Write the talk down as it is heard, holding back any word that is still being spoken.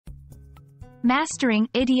Mastering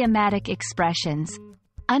idiomatic expressions.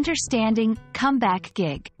 Understanding comeback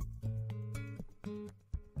gig.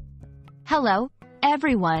 Hello,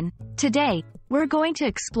 everyone. Today, we're going to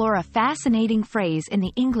explore a fascinating phrase in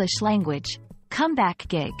the English language, comeback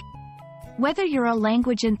gig. Whether you're a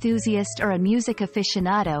language enthusiast or a music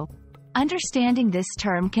aficionado, understanding this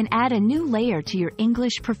term can add a new layer to your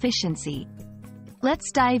English proficiency.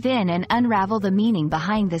 Let's dive in and unravel the meaning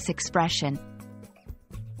behind this expression.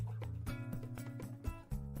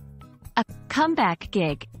 A comeback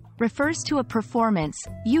gig refers to a performance,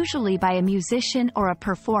 usually by a musician or a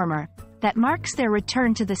performer, that marks their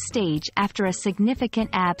return to the stage after a significant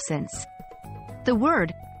absence. The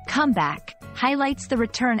word comeback highlights the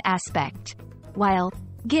return aspect, while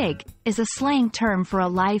gig is a slang term for a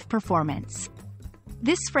live performance.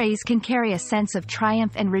 This phrase can carry a sense of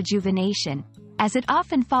triumph and rejuvenation, as it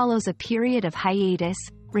often follows a period of hiatus,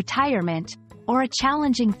 retirement, or a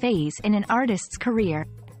challenging phase in an artist's career.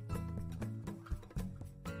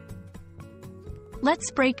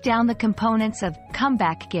 Let's break down the components of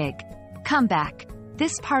comeback gig. Comeback.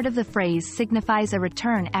 This part of the phrase signifies a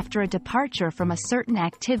return after a departure from a certain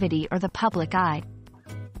activity or the public eye.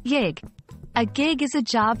 Gig. A gig is a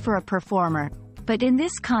job for a performer, but in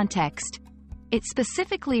this context, it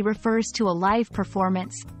specifically refers to a live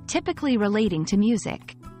performance, typically relating to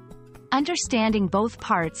music. Understanding both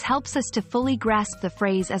parts helps us to fully grasp the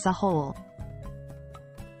phrase as a whole.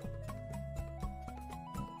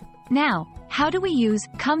 Now, how do we use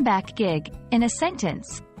comeback gig in a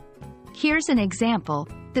sentence? Here's an example.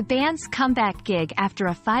 The band's comeback gig after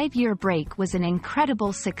a 5-year break was an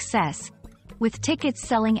incredible success, with tickets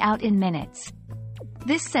selling out in minutes.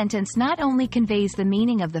 This sentence not only conveys the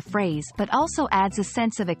meaning of the phrase but also adds a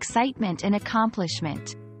sense of excitement and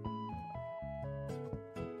accomplishment.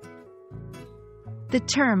 The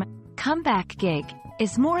term comeback gig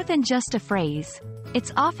is more than just a phrase.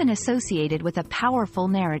 It's often associated with a powerful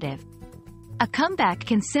narrative. A comeback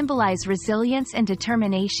can symbolize resilience and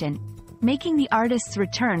determination, making the artist's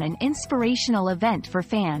return an inspirational event for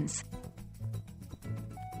fans.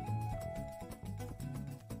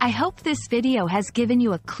 I hope this video has given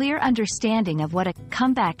you a clear understanding of what a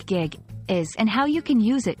comeback gig is and how you can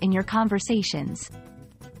use it in your conversations.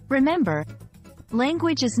 Remember,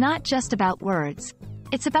 language is not just about words,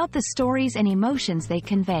 it's about the stories and emotions they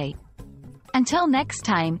convey. Until next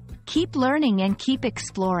time, keep learning and keep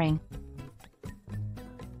exploring.